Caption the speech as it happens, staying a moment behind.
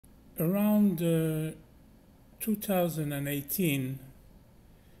Around 2018,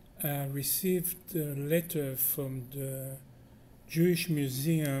 I received a letter from the Jewish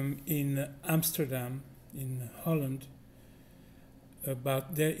Museum in Amsterdam, in Holland,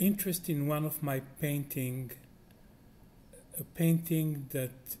 about their interest in one of my paintings, a painting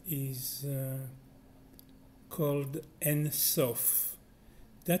that is called Ein Sof.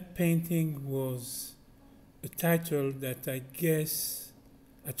 That painting was a title that I guess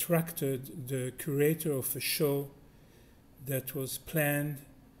attracted the curator of a show that was planned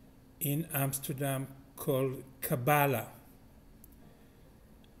in Amsterdam called Kabbala.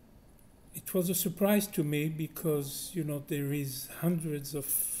 It was a surprise to me because, there is hundreds of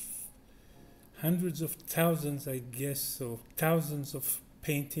thousands, I guess, or thousands of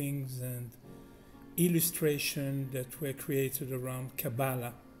paintings and illustrations that were created around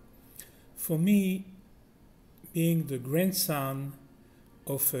Kabbala. For me, being the grandson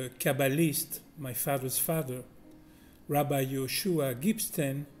of a Kabbalist, my father's father, Rabbi Yoshua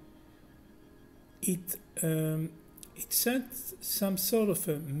Gibson, it sent some sort of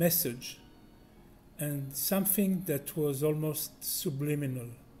a message and something that was almost subliminal.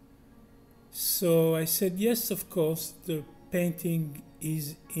 So I said, yes, of course, the painting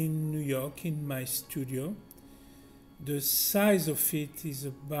is in New York in my studio. The size of it is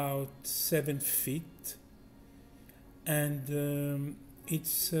about 7 feet, and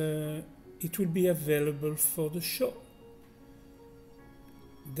it will be available for the show.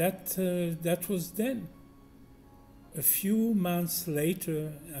 That was then. A few months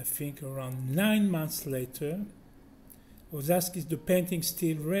later, I think around 9 months later, I was asked, is the painting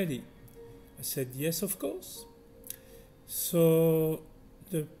still ready? I said, yes, of course. So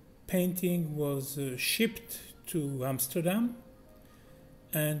the painting was shipped to Amsterdam,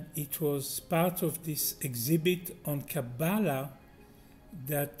 and it was part of this exhibit on Kabbala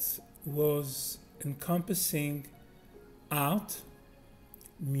that was encompassing art,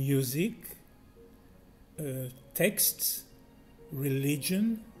 music, texts,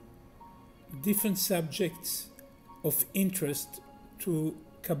 religion, different subjects of interest to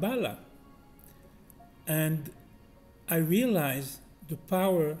Kabbala. And I realized the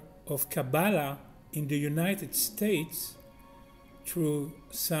power of Kabbala in the United States through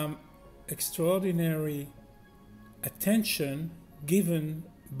some extraordinary attention given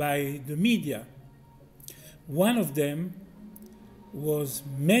by the media. One of them was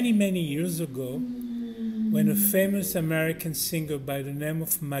many, many years ago when a famous American singer by the name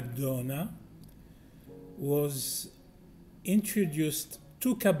of Madonna was introduced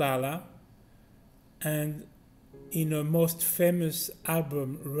to Kabbala, and in her most famous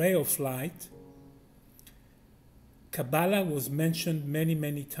album, Ray of Light, Kabbala was mentioned many,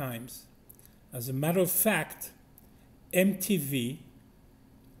 many times. As a matter of fact, MTV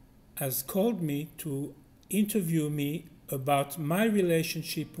has called me to interview me about my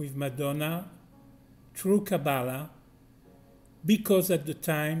relationship with Madonna through Kabbala, because at the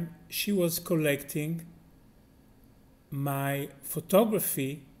time she was collecting my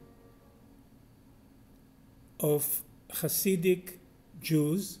photography of Hasidic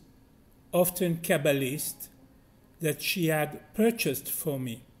Jews, often Kabbalists, that she had purchased for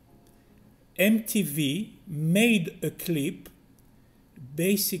me. MTV made a clip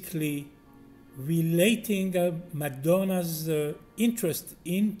basically relating Madonna's interest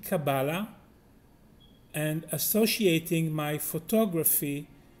in Kabbala and associating my photography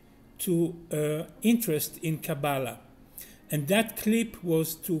to interest in Kabbala. And that clip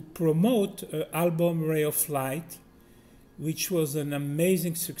was to promote her album Ray of Light, which was an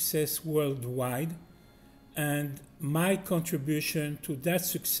amazing success worldwide. And my contribution to that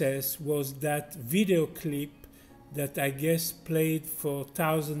success was that video clip that I guess played for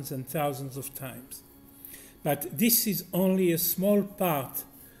thousands and thousands of times. But this is only a small part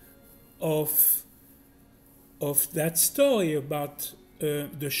of that story about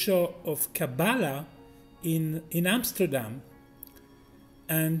the show of Kabbala in Amsterdam.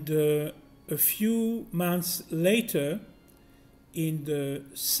 And a few months later, in the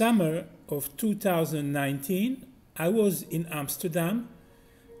summer of 2019, I was in Amsterdam,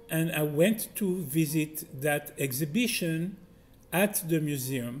 and I went to visit that exhibition at the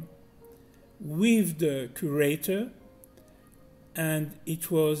museum with the curator, and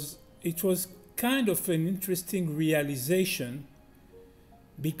it was kind of an interesting realization,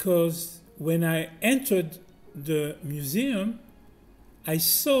 because when I entered the museum, I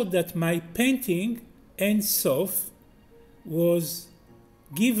saw that my painting, Ein Sof, was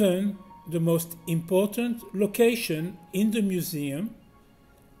given the most important location in the museum,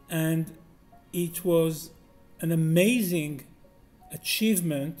 and it was an amazing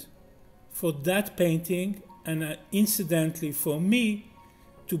achievement for that painting, and incidentally for me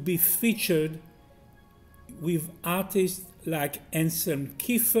to be featured with artists like Anselm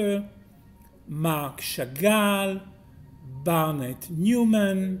Kiefer, Marc Chagall, Barnett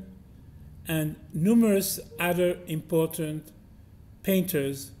Newman, and numerous other important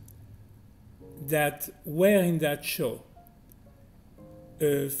painters that were in that show.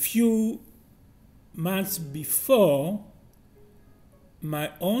 A few months before,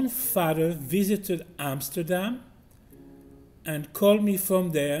 my own father visited Amsterdam and called me from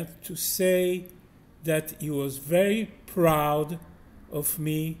there to say that he was very proud of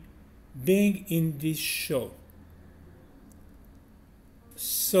me being in this show.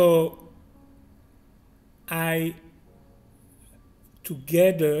 So I,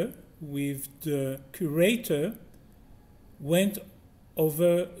 together with the curator, went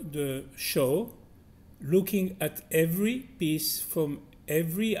over the show, looking at every piece from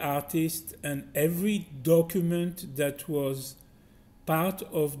every artist and every document that was part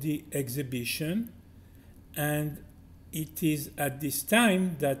of the exhibition. And it is at this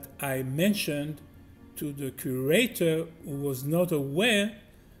time that I mentioned to the curator, who was not aware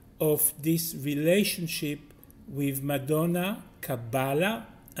of this relationship with Madonna, Kabbala,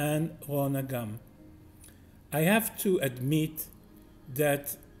 and Agam. I have to admit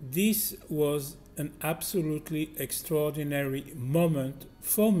that this was an absolutely extraordinary moment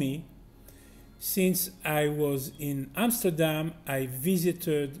for me. Since I was in Amsterdam, I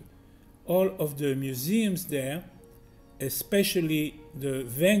visited all of the museums there, especially the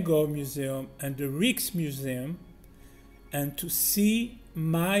Van Gogh Museum and the Rijksmuseum, and to see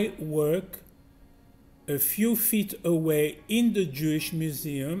my work a few feet away in the Jewish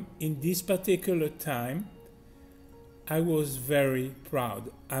Museum in this particular time, I was very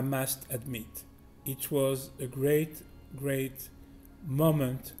proud, I must admit. It was a great, great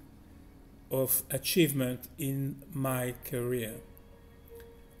moment of achievement in my career.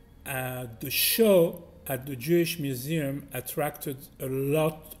 The show at the Jewish Museum attracted a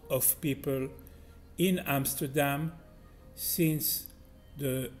lot of people in Amsterdam, since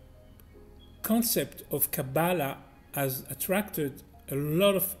the concept of Kabbala has attracted a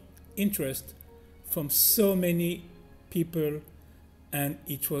lot of interest from so many people, and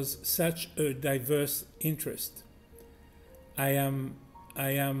it was such a diverse interest. I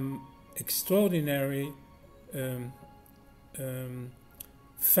am extraordinarily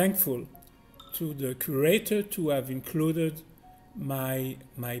thankful to the curator to have included my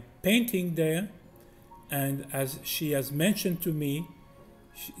painting there, and as she has mentioned to me,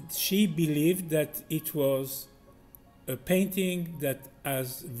 she believed that it was a painting that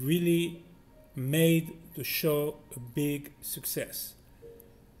has really made the show a big success.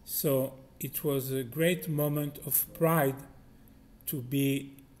 So it was a great moment of pride to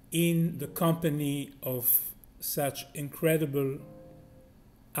be in the company of such incredible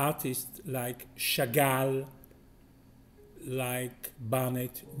artists like Chagall, like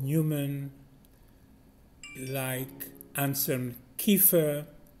Barnett Newman, like Anselm Kiefer,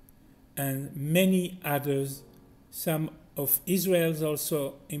 and many others, some of Israel's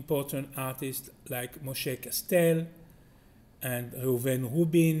also important artists like Moshe Castel and Reuben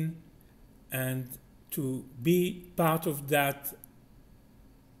Rubin, and to be part of that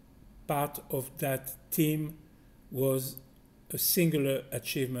team was a singular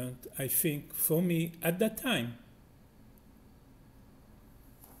achievement, I think, for me at that time.